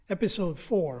Episode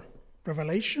 4,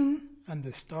 Revelation and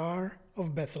the Star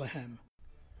of Bethlehem.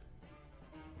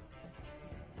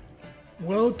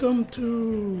 Welcome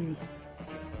to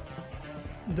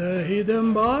The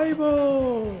Hidden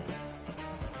Bible,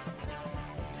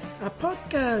 a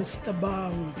podcast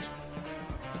about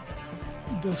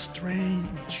the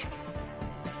strange,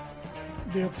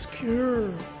 the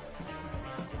obscure,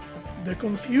 the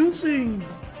confusing.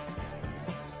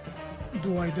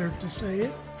 Do I dare to say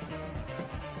it?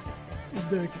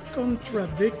 The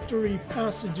contradictory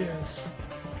passages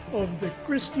of the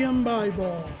Christian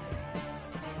Bible.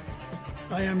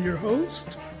 I am your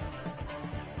host,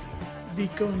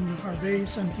 Deacon Harvey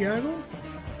Santiago,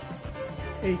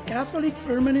 a Catholic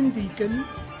permanent deacon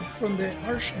from the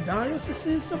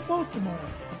Archdiocese of Baltimore,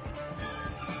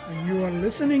 and you are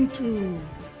listening to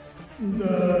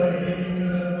The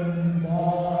Hidden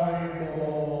Bible.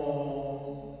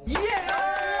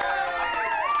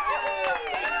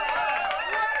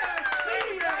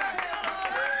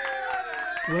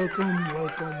 Welcome.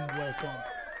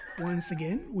 Once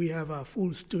again, we have a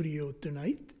full studio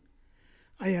tonight.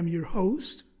 I am your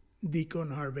host,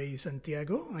 Deacon Harvey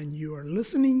Santiago, and you are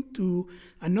listening to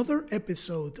another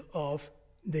episode of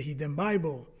The Hidden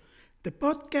Bible, the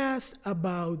podcast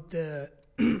about the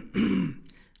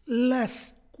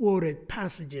less quoted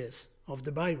passages of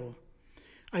the Bible.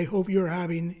 I hope you're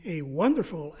having a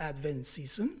wonderful Advent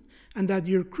season and that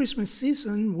your Christmas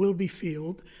season will be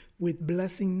filled with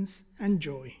blessings and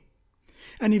joy.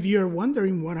 And if you're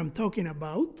wondering what I'm talking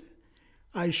about,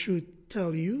 I should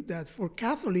tell you that for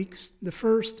Catholics, the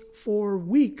first 4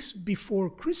 weeks before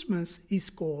Christmas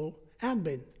is called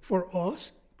Advent. For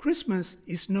us, Christmas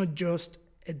is not just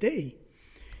a day.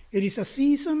 It is a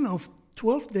season of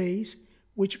 12 days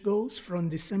which goes from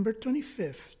December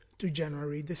 25th to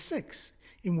January the 6th,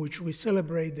 in which we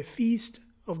celebrate the Feast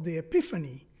of the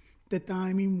Epiphany, the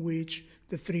time in which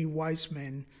the 3 wise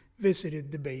men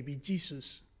visited the baby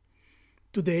Jesus.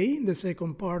 Today, in the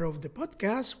second part of the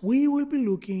podcast, we will be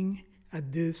looking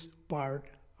at this part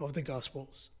of the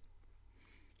Gospels.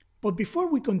 But before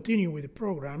we continue with the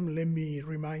program, let me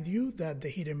remind you that the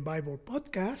Hidden Bible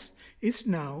podcast is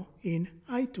now in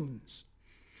iTunes,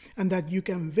 and that you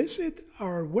can visit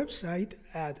our website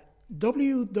at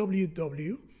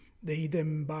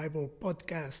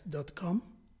www.thehiddenbiblepodcast.com.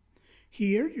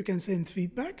 Here you can send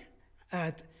feedback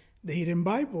at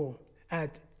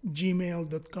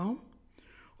thehiddenbible@gmail.com,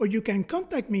 or you can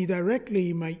contact me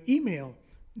directly in my email,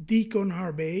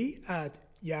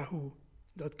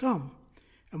 deaconharvey@yahoo.com.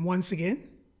 And once again,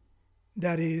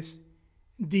 that is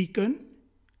Deacon,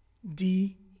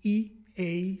 D-E-A-C-O-N,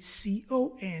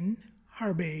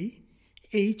 Harvey,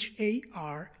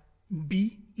 H-A-R-B-E-Y,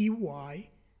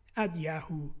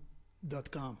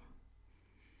 @yahoo.com.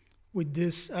 With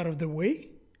this out of the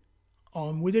way,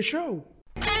 on with the show.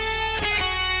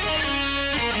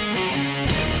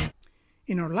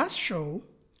 In our last show,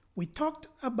 we talked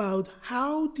about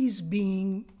how this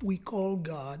being we call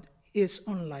God is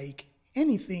unlike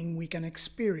anything we can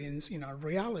experience in our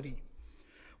reality.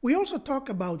 We also talked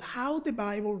about how the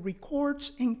Bible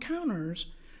records encounters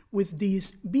with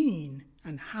this being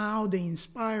and how the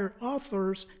inspired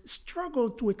authors struggle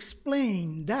to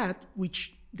explain that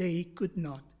which they could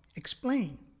not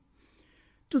explain.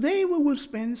 Today we will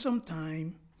spend some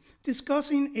time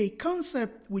discussing a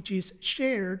concept which is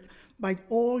shared by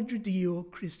all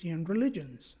Judeo-Christian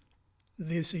religions.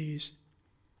 This is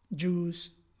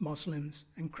Jews, Muslims,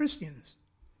 and Christians.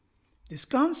 This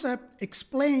concept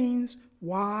explains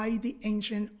why the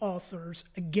ancient authors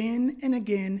again and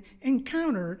again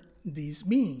encountered this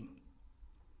being.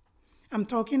 I'm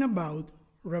talking about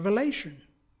revelation.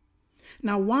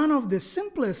 Now, one of the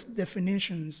simplest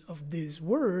definitions of this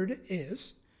word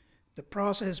is the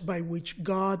process by which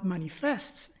God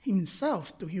manifests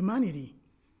himself to humanity.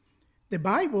 The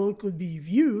Bible could be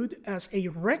viewed as a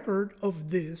record of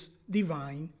this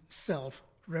divine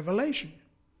self-revelation.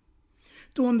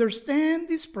 To understand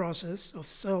this process of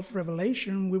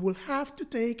self-revelation, we will have to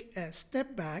take a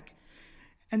step back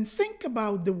and think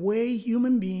about the way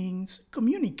human beings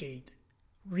communicate,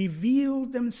 reveal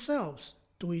themselves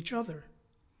to each other.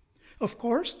 Of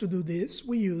course, to do this,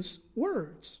 we use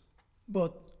words.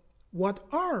 But what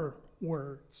are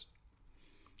words?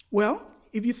 Well,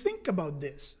 if you think about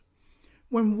this,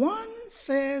 when one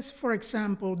says, for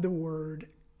example, the word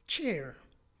chair,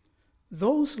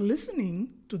 those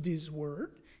listening to this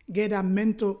word get a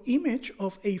mental image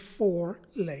of a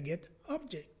 4-legged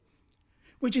object,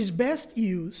 which is best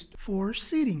used for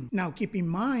sitting. Now keep in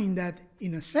mind that,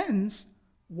 in a sense,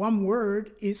 one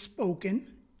word is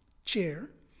spoken,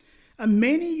 chair, and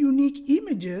many unique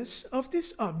images of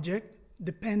this object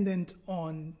dependent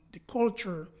on the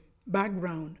culture,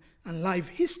 background, and life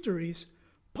histories,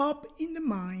 pop in the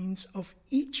minds of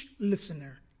each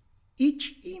listener,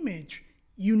 each image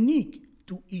unique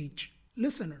to each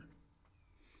listener.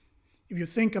 If you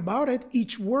think about it,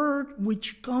 each word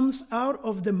which comes out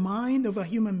of the mind of a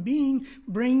human being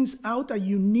brings out a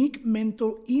unique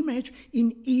mental image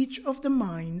in each of the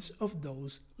minds of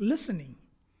those listening.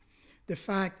 The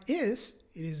fact is,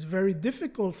 it is very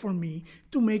difficult for me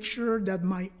to make sure that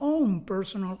my own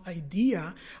personal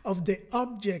idea of the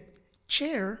object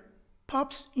chair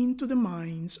pops into the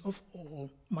minds of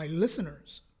all my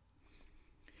listeners.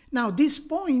 Now, this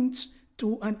points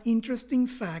to an interesting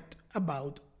fact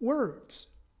about words.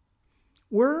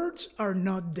 Words are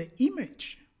not the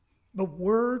image, but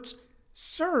words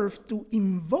serve to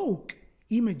invoke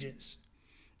images.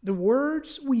 The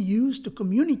words we use to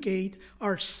communicate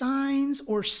are signs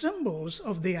or symbols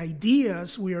of the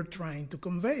ideas we are trying to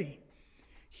convey.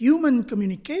 Human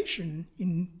communication,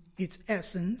 in its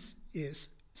essence, is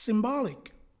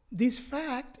symbolic. This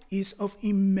fact is of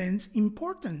immense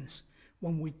importance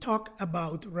when we talk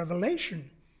about revelation,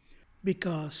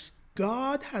 because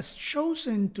God has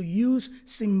chosen to use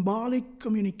symbolic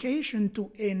communication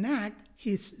to enact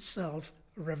His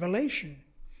self-revelation.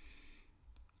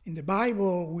 In the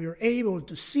Bible, we are able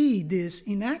to see this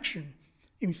in action.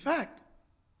 In fact,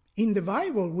 in the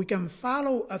Bible, we can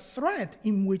follow a thread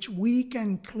in which we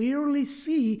can clearly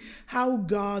see how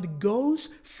God goes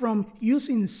from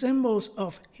using symbols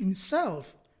of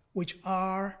Himself, which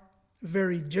are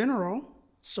very general,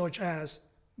 such as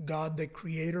God the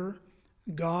Creator,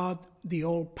 God the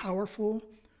All-Powerful,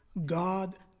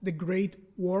 God the Great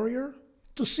Warrior,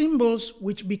 to symbols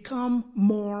which become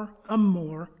more and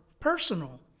more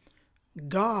personal.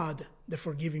 God the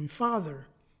Forgiving Father,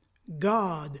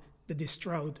 God the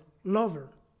Distraught Lover,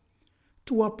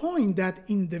 to a point that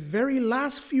in the very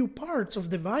last few parts of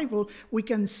the Bible, we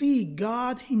can see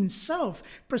God Himself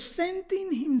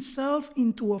presenting Himself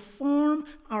into a form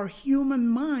our human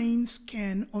minds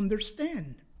can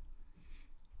understand.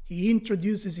 He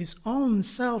introduces His own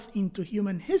self into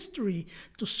human history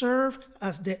to serve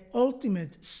as the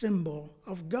ultimate symbol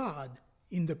of God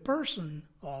in the person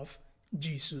of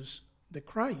Jesus the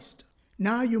Christ.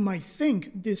 Now you might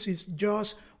think this is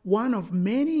just one of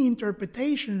many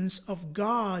interpretations of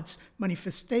God's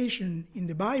manifestation in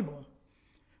the Bible.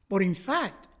 But in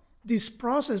fact, this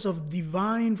process of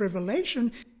divine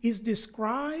revelation is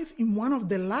described in one of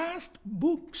the last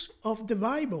books of the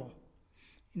Bible.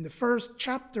 In the first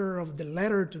chapter of the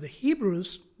letter to the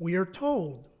Hebrews, we are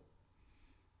told,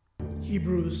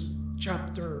 Hebrews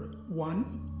chapter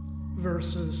 1,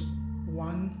 verses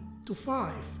 1 to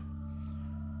 5.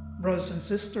 Brothers and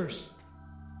sisters,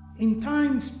 in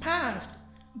times past,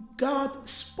 God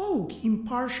spoke in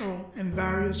partial and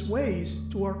various ways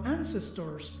to our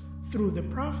ancestors through the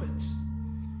prophets.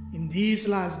 In these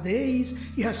last days,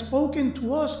 He has spoken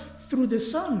to us through the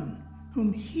Son,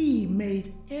 whom He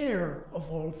made heir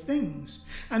of all things,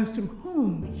 and through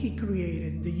whom He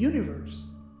created the universe,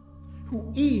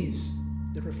 who is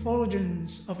the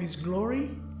refulgence of His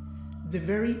glory, the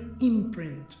very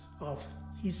imprint of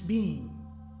His being.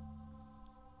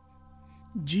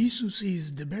 Jesus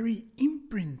is the very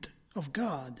imprint of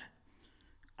God.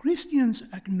 Christians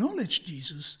acknowledge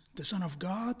Jesus, the Son of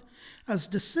God, as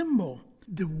the symbol,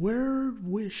 the word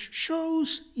which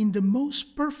shows in the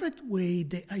most perfect way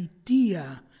the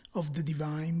idea of the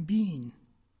divine being.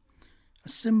 A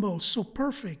symbol so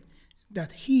perfect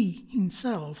that He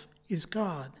Himself is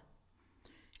God.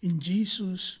 In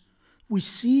Jesus, we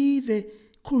see the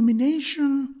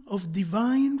culmination of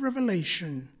divine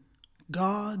revelation,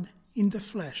 God in the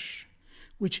flesh,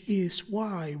 which is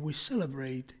why we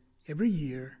celebrate every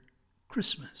year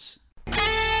Christmas.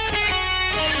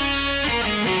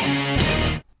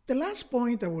 The last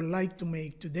point I would like to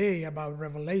make today about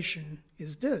revelation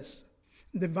is this.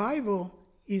 The Bible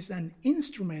is an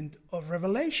instrument of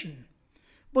revelation,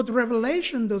 but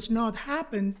revelation does not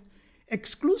happen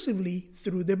exclusively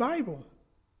through the Bible.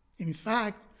 In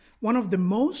fact, one of the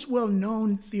most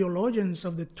well-known theologians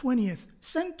of the 20th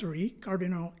century,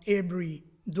 Cardinal Avery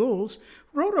Dulles,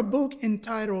 wrote a book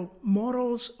entitled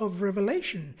Models of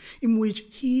Revelation, in which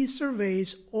he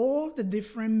surveys all the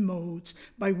different modes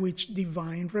by which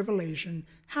divine revelation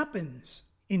happens.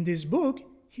 In this book,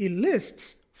 he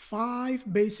lists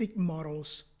 5 basic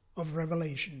models of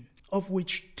revelation, of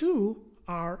which 2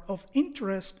 are of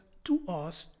interest to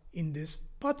us in this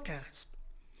podcast.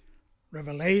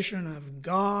 Revelation of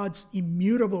God's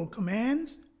immutable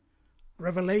commands,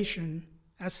 revelation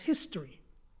as history.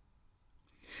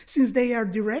 Since they are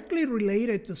directly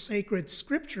related to sacred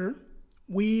scripture,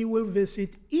 We will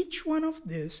visit each one of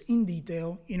these in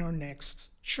detail in our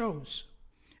next shows.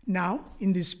 Now,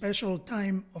 in this special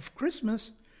time of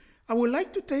Christmas, I would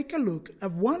like to take a look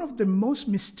at one of the most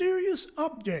mysterious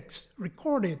objects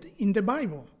recorded in the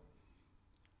Bible.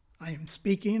 I am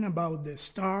speaking about the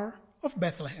Star of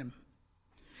Bethlehem.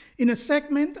 In a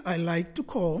segment I like to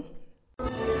call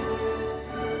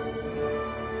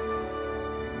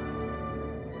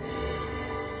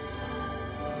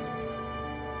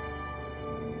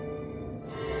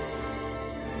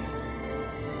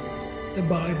The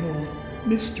Bible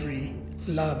Mystery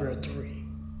Laboratory.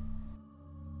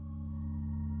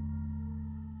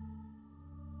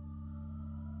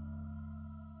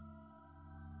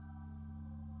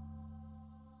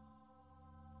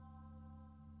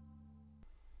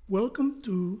 Welcome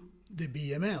to the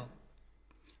BML,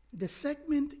 the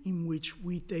segment in which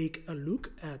we take a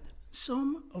look at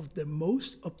some of the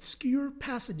most obscure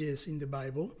passages in the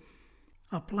Bible,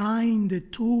 applying the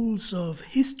tools of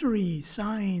history,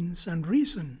 science, and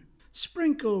reason,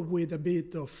 sprinkled with a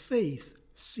bit of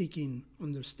faith-seeking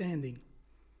understanding.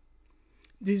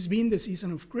 This being the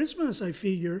season of Christmas, I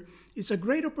figure it's a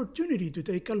great opportunity to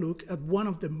take a look at one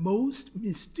of the most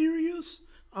mysterious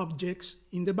objects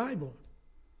in the Bible,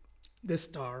 the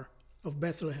Star of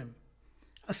Bethlehem,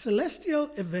 a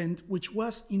celestial event which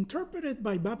was interpreted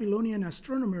by Babylonian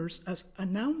astronomers as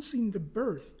announcing the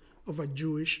birth of a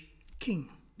Jewish king.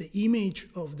 The image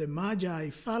of the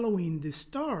Magi following the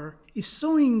star is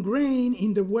so ingrained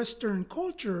in the Western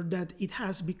culture that it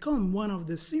has become one of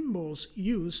the symbols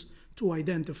used to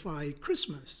identify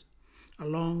Christmas,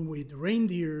 along with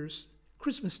reindeers,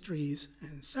 Christmas trees,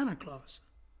 and Santa Claus.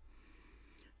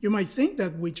 You might think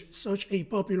that with such a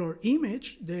popular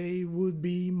image, there would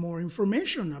be more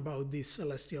information about this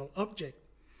celestial object.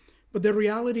 But the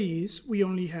reality is, we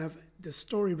only have the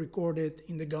story recorded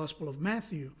in the Gospel of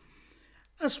Matthew,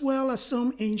 as well as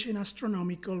some ancient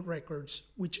astronomical records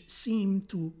which seem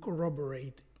to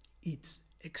corroborate its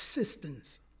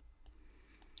existence.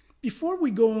 Before we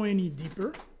go any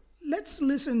deeper, let's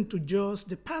listen to just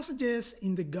the passages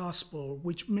in the Gospel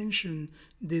which mention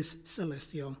this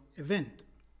celestial event.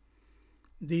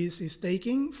 This is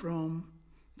taken from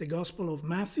the Gospel of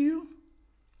Matthew,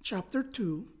 chapter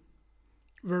 2,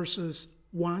 verses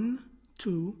 1,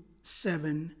 2,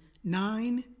 7,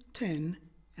 9, 10,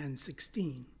 and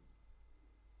 16.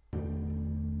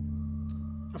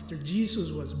 After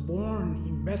Jesus was born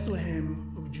in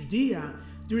Bethlehem of Judea,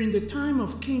 during the time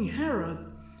of King Herod,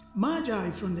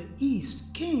 Magi from the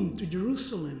east came to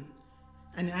Jerusalem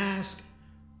and asked,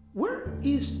 "Where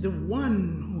is the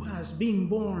one who has been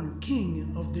born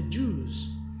King of the Jews?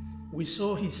 We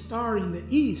saw his star in the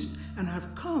east and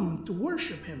have come to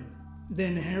worship him."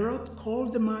 Then Herod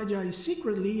called the Magi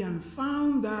secretly and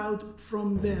found out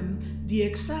from them the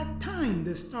exact time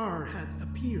the star had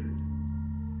appeared.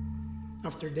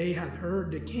 After they had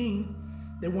heard the king,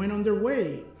 they went on their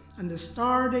way, and the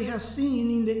star they had seen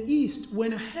in the east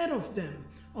went ahead of them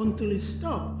until it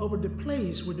stopped over the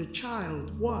place where the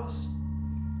child was.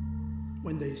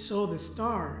 When they saw the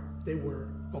star, they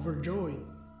were overjoyed.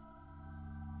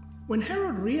 When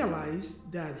Herod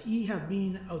realized that he had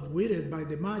been outwitted by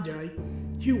the Magi,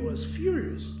 he was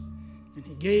furious, and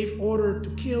he gave order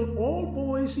to kill all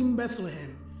boys in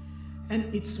Bethlehem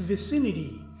and its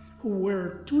vicinity who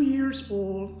were 2 years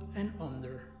old and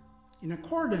under, in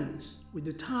accordance with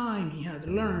the time he had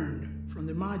learned from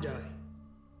the Magi.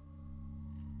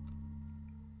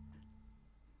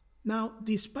 Now,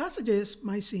 these passages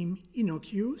might seem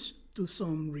innocuous to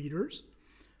some readers,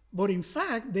 but in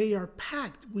fact, they are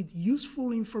packed with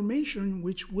useful information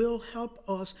which will help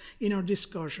us in our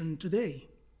discussion today.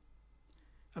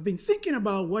 I've been thinking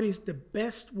about what is the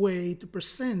best way to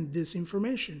present this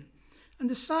information and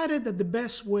decided that the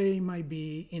best way might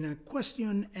be in a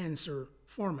question-answer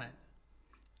format.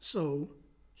 So,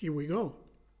 here we go.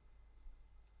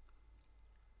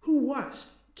 Who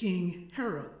was King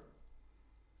Herod?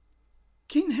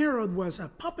 King Herod was a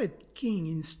puppet king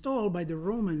installed by the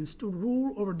Romans to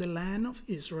rule over the land of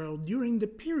Israel during the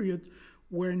period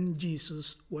when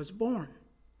Jesus was born.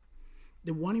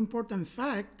 The one important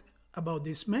fact about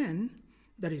this man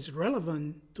that is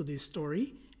relevant to this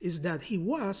story is that he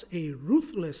was a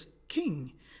ruthless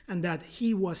king and that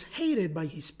he was hated by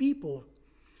his people.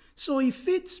 So it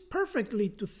fits perfectly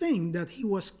to think that he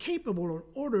was capable of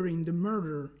ordering the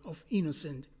murder of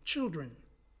innocent children.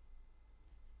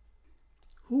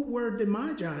 Who were the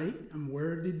Magi and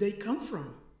where did they come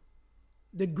from?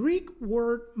 The Greek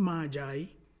word magi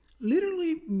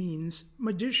literally means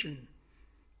magician,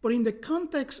 but in the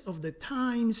context of the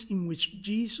times in which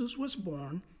Jesus was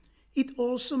born, it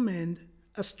also meant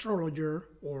astrologer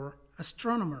or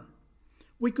astronomer.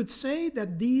 We could say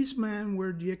that these men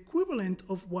were the equivalent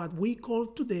of what we call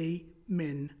today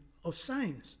men of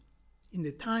science. In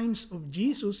the times of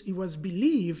Jesus, it was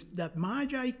believed that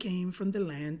Magi came from the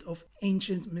land of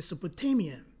ancient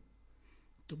Mesopotamia.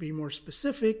 To be more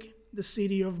specific, the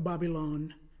city of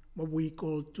Babylon, what we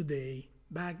call today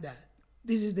Baghdad.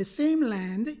 This is the same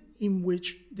land in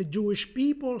which the Jewish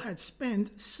people had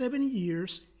spent 70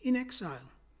 years in exile.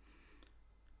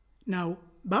 Now,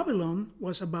 Babylon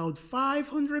was about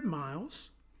 500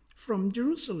 miles from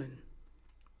Jerusalem.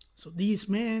 So these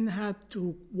men had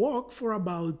to walk for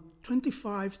about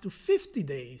 25 to 50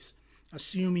 days,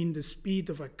 assuming the speed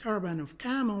of a caravan of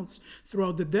camels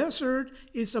throughout the desert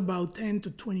is about 10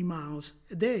 to 20 miles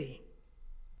a day.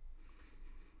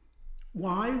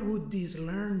 Why would these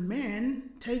learned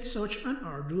men take such an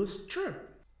arduous trip?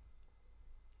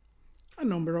 A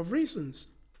number of reasons.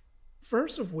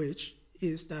 First of which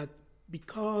is that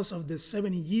because of the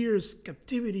 70 years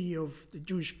captivity of the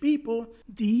Jewish people,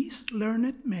 these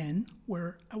learned men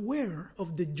were aware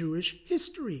of the Jewish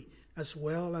history, as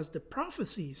well as the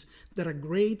prophecies that a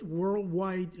great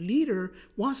worldwide leader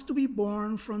was to be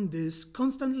born from this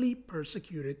constantly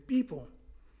persecuted people.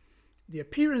 The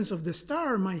appearance of the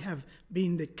star might have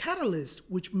been the catalyst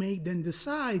which made them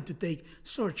decide to take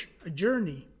such a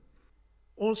journey.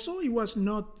 Also, it was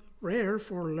not rare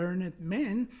for learned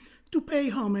men to pay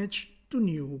homage to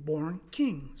newborn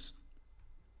kings.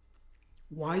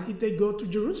 Why did they go to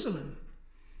Jerusalem?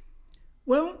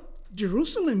 Well,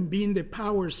 Jerusalem being the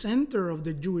power center of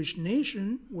the Jewish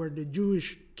nation, where the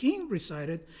Jewish king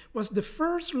resided, was the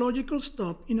first logical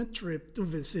stop in a trip to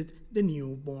visit the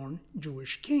newborn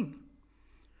Jewish king.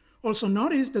 Also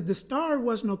notice that the star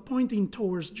was not pointing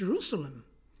towards Jerusalem.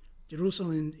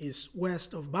 Jerusalem is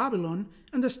west of Babylon,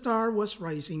 and the star was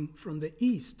rising from the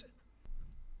east.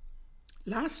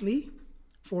 Lastly,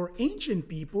 for ancient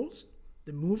peoples,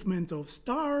 the movement of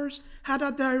stars had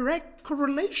a direct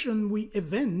correlation with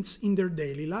events in their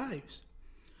daily lives.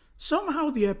 Somehow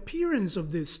the appearance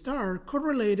of this star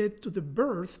correlated to the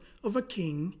birth of a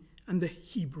king and the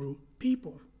Hebrew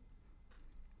people.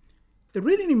 The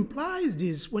reading implies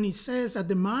this when it says that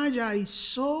the Magi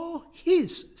saw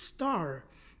his star,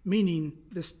 meaning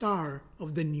the star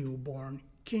of the newborn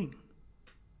king.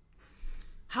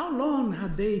 How long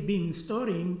had they been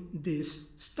studying this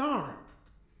star?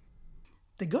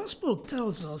 The Gospel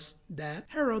tells us that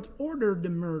Herod ordered the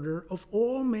murder of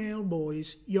all male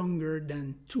boys younger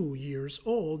than 2 years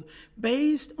old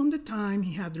based on the time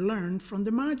he had learned from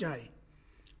the Magi.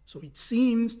 So it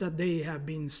seems that they have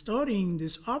been studying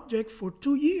this object for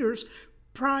 2 years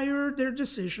prior to their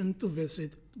decision to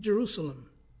visit Jerusalem.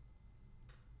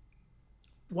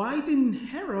 Why didn't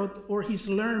Herod or his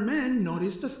learned men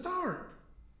notice the star?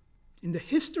 In the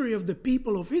history of the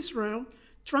people of Israel,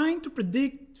 trying to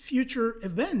predict future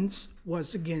events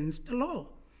was against the law.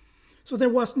 So there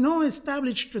was no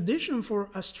established tradition for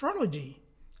astrology,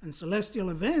 and celestial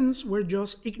events were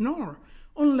just ignored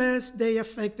unless they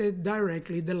affected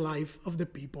directly the life of the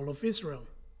people of Israel.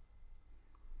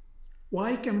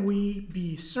 Why can we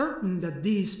be certain that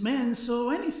these men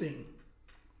saw anything?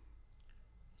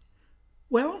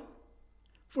 Well,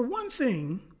 for one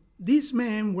thing, these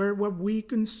men were what we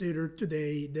consider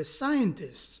today the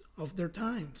scientists of their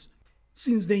times.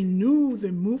 Since they knew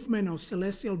the movement of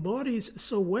celestial bodies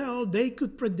so well, they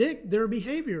could predict their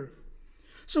behavior.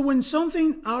 So when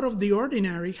something out of the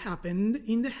ordinary happened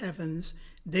in the heavens,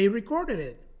 they recorded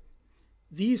it.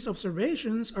 These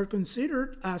observations are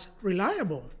considered as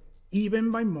reliable,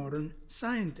 even by modern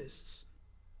scientists.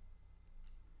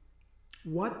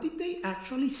 What did they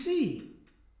actually see?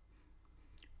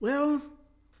 Well,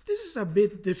 this is a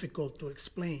bit difficult to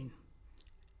explain.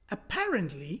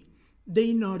 Apparently,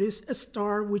 they noticed a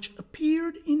star which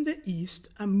appeared in the east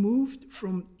and moved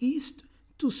from east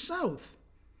to south.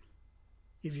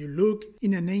 If you look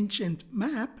in an ancient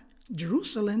map,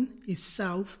 Jerusalem is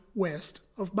southwest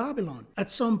of Babylon.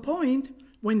 At some point,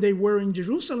 when they were in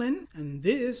Jerusalem, and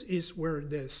this is where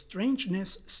the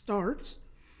strangeness starts,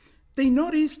 they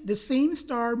noticed the same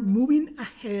star moving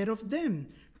ahead of them,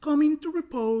 coming to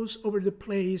repose over the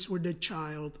place where the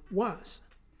child was.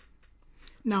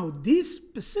 Now, this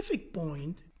specific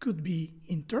point could be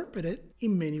interpreted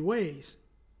in many ways.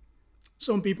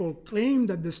 Some people claim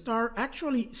that the star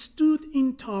actually stood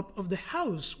in top of the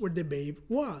house where the babe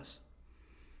was.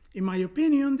 In my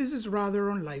opinion, this is rather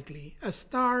unlikely, as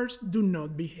stars do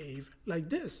not behave like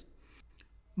this.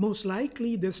 Most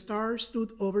likely, the star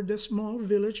stood over the small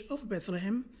village of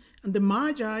Bethlehem, and the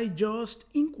Magi just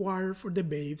inquired for the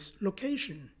babe's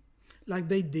location, like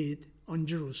they did on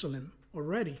Jerusalem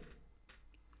already.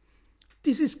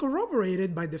 This is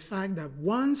corroborated by the fact that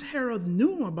once Herod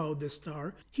knew about the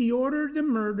star, he ordered the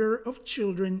murder of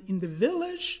children in the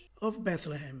village of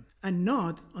Bethlehem, and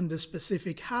not on the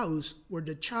specific house where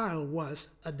the child was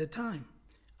at the time.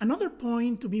 Another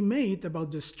point to be made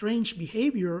about the strange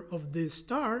behavior of this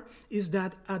star is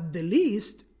that at the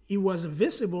least it was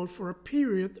visible for a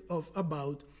period of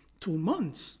about 2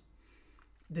 months,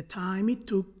 the time it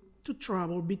took to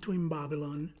travel between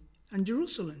Babylon and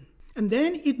Jerusalem. And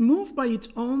then it moved by its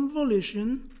own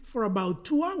volition for about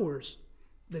 2 hours,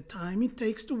 the time it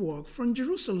takes to walk from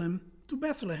Jerusalem to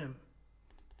Bethlehem.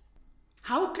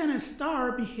 How can a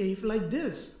star behave like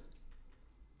this?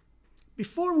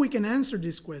 Before we can answer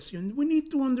this question, we need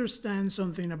to understand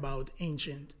something about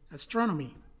ancient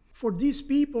astronomy. For these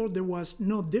people, there was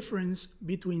no difference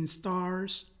between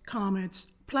stars, comets,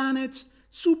 planets,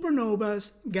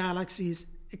 supernovas, galaxies,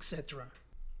 etc.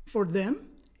 For them,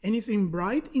 anything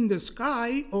bright in the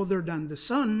sky other than the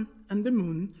sun and the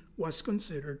moon was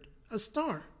considered a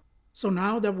star. So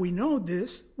now that we know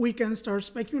this, we can start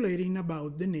speculating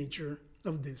about the nature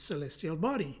of this celestial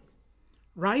body.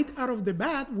 Right out of the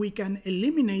bat, we can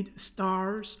eliminate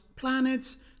stars,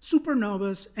 planets,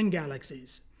 supernovas, and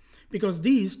galaxies, because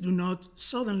these do not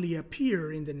suddenly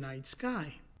appear in the night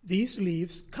sky. This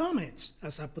leaves comets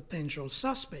as a potential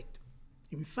suspect.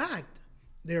 In fact,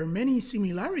 there are many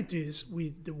similarities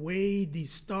with the way the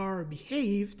star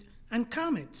behaved and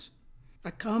comets.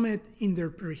 A comet in their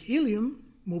perihelion,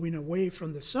 moving away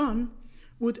from the sun,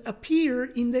 would appear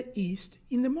in the east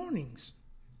in the mornings.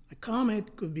 A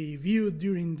comet could be viewed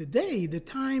during the day, the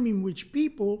time in which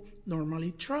people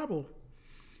normally travel.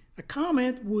 A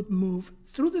comet would move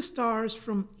through the stars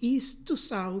from east to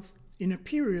south in a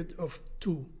period of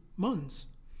 2 months.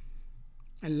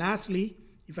 And lastly,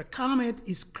 if a comet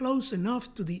is close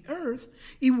enough to the Earth,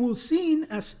 it will be seen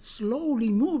as slowly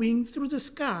moving through the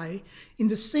sky in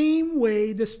the same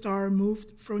way the star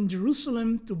moved from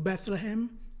Jerusalem to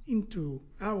Bethlehem in 2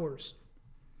 hours.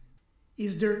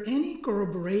 Is there any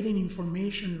corroborating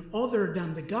information other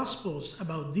than the Gospels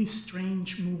about this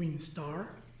strange moving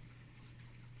star?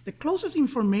 The closest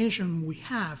information we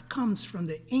have comes from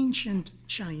the ancient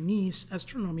Chinese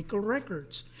astronomical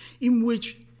records, in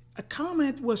which a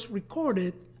comet was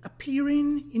recorded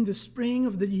appearing in the spring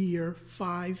of the year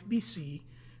 5 BC,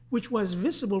 which was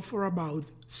visible for about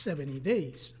 70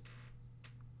 days.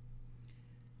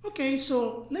 Okay,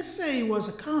 so let's say it was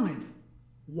a comet.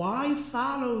 Why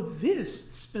follow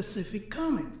this specific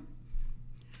comet?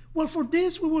 Well, for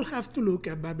this we will have to look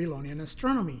at Babylonian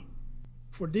astronomy.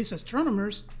 For these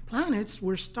astronomers, planets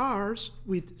were stars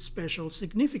with special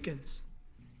significance.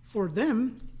 For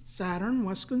them, Saturn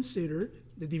was considered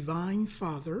the divine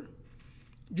father,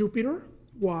 Jupiter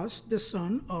was the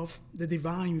son of the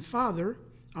divine father,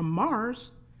 and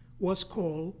Mars was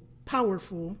called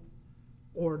powerful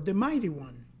or the mighty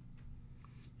one.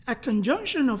 A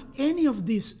conjunction of any of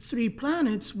these 3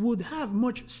 planets would have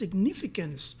much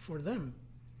significance for them.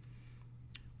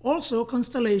 Also,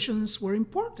 constellations were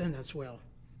important as well.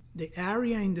 The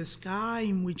area in the sky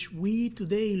in which we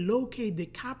today locate the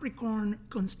Capricorn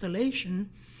constellation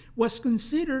was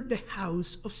considered the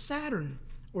house of Saturn,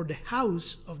 or the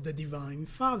house of the Divine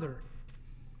Father.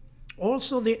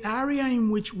 Also, the area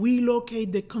in which we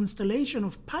locate the constellation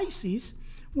of Pisces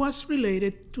was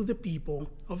related to the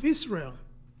people of Israel.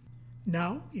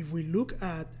 Now, if we look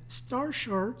at star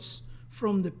charts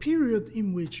from the period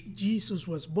in which Jesus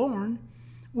was born,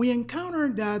 we encounter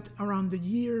that around the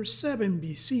year 7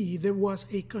 BC, there was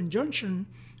a conjunction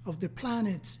of the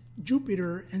planets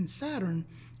Jupiter and Saturn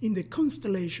in the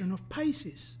constellation of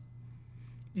Pisces.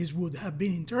 This would have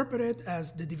been interpreted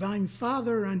as the Divine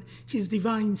Father and his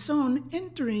Divine Son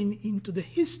entering into the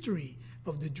history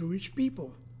of the Jewish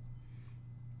people.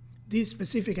 This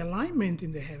specific alignment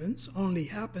in the heavens only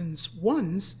happens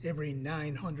once every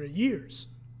 900 years.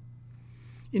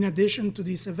 In addition to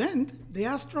this event, the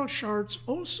astral charts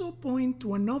also point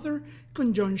to another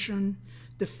conjunction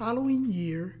the following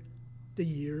year, the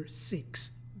year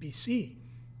 6 BC,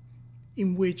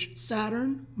 in which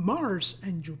Saturn, Mars,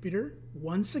 and Jupiter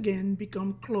once again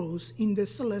become close in the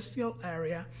celestial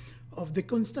area of the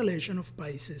constellation of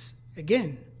Pisces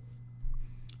again.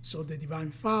 So the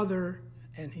Divine Father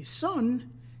and his Son,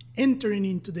 entering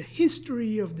into the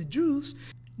history of the Jews,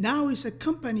 now is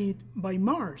accompanied by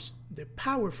Mars, the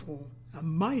powerful and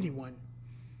mighty one,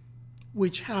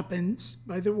 which happens,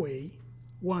 by the way,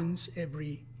 once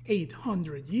every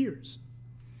 800 years.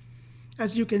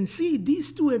 As you can see,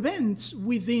 these 2 events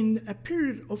within a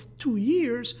period of 2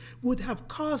 years would have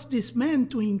caused these men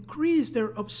to increase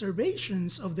their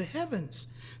observations of the heavens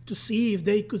to see if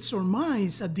they could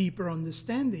surmise a deeper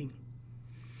understanding.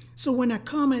 So when a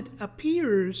comet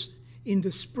appears in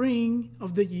the spring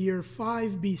of the year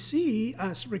 5 BC,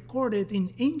 as recorded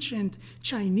in ancient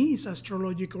Chinese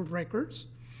astrological records,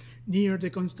 near the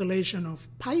constellation of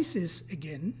Pisces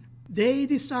again, they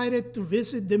decided to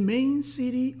visit the main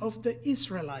city of the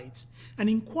Israelites and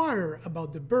inquire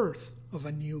about the birth of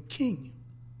a new king.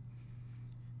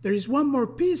 There is one more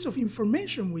piece of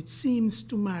information which seems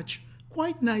to match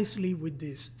quite nicely with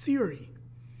this theory.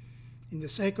 In the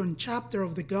second chapter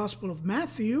of the Gospel of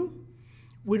Matthew,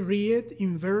 we read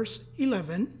in verse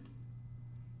 11,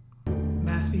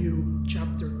 Matthew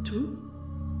chapter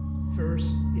 2,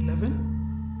 verse 11.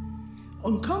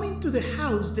 On coming to the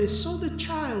house, they saw the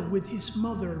child with his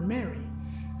mother Mary,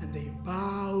 and they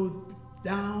bowed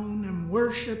down and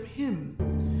worshipped him.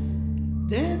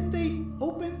 Then they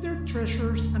opened their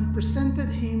treasures and presented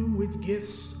him with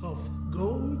gifts of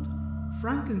gold,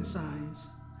 frankincense,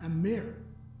 and myrrh.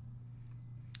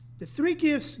 The three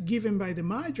gifts given by the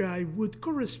Magi would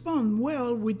correspond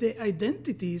well with the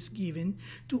identities given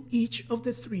to each of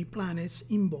the three planets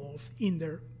involved in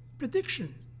their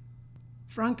prediction.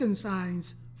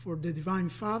 Frankincense for the Divine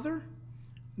Father,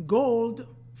 gold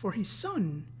for his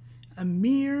Son, and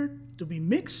myrrh to be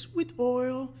mixed with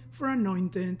oil for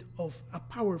anointment of a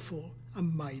powerful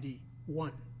and mighty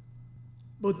one.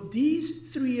 But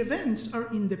these three events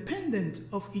are independent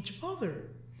of each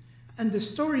other, and the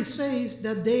story says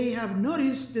that they have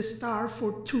noticed the star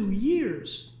for 2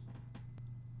 years.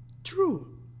 True.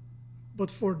 But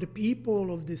for the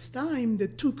people of this time, the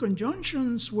two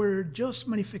conjunctions were just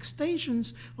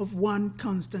manifestations of one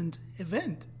constant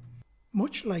event.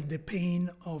 Much like the pain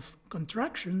of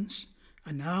contractions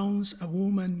announce a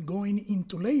woman going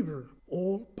into labor,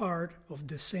 all part of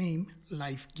the same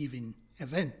life-giving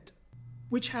event,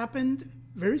 which happened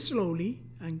very slowly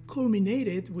and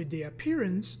culminated with the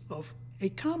appearance of a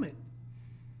comet.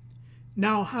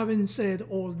 Now, having said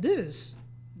all this,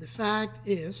 the fact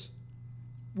is,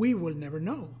 we will never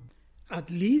know, at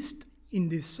least in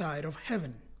this side of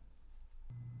heaven.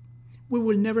 We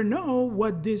will never know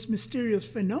what this mysterious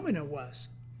phenomenon was.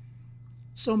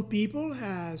 Some people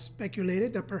have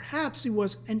speculated that perhaps it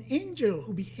was an angel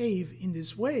who behaved in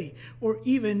this way, or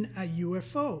even a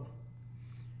UFO.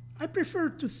 I prefer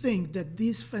to think that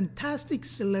this fantastic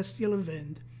celestial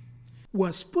event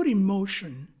was put in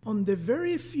motion on the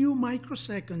very few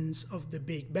microseconds of the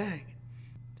Big Bang,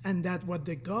 and that what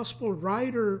the Gospel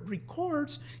writer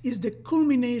records is the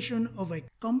culmination of a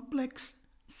complex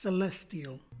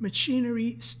celestial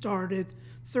machinery started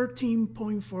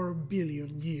 13.4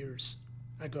 billion years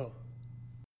ago.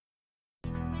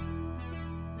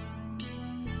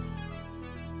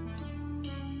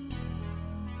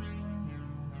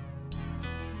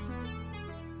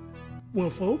 Well,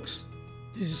 folks,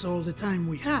 this is all the time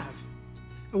we have.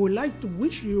 I would like to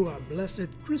wish you a blessed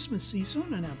Christmas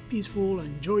season and a peaceful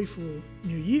and joyful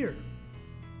New Year.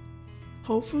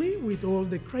 Hopefully, with all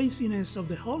the craziness of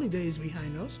the holidays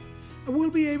behind us, I will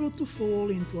be able to fall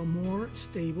into a more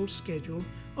stable schedule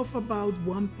of about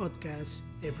one podcast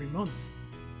every month.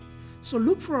 So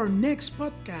look for our next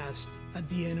podcast at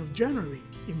the end of January,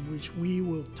 in which we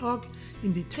will talk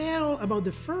in detail about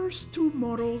the first two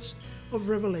models of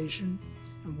Revelation,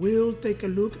 and we'll take a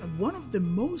look at one of the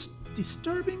most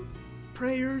disturbing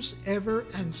prayers ever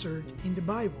answered in the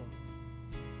Bible.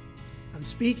 I'm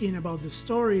speaking about the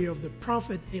story of the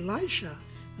prophet Elisha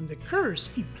and the curse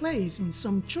he placed in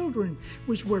some children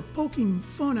which were poking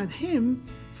fun at him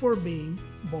for being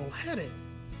bald-headed,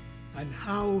 and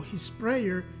how his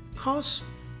prayer caused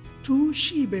 2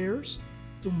 she-bears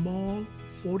to maul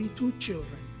 42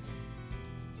 children.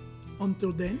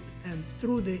 Until then, and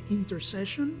through the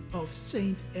intercession of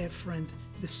Saint Ephraim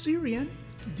the Syrian,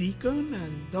 deacon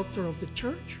and doctor of the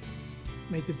church,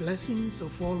 may the blessings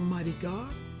of Almighty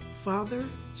God, Father,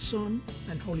 Son,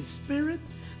 and Holy Spirit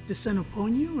descend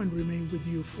upon you and remain with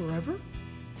you forever.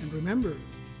 And remember,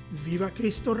 Viva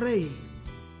Cristo Rey!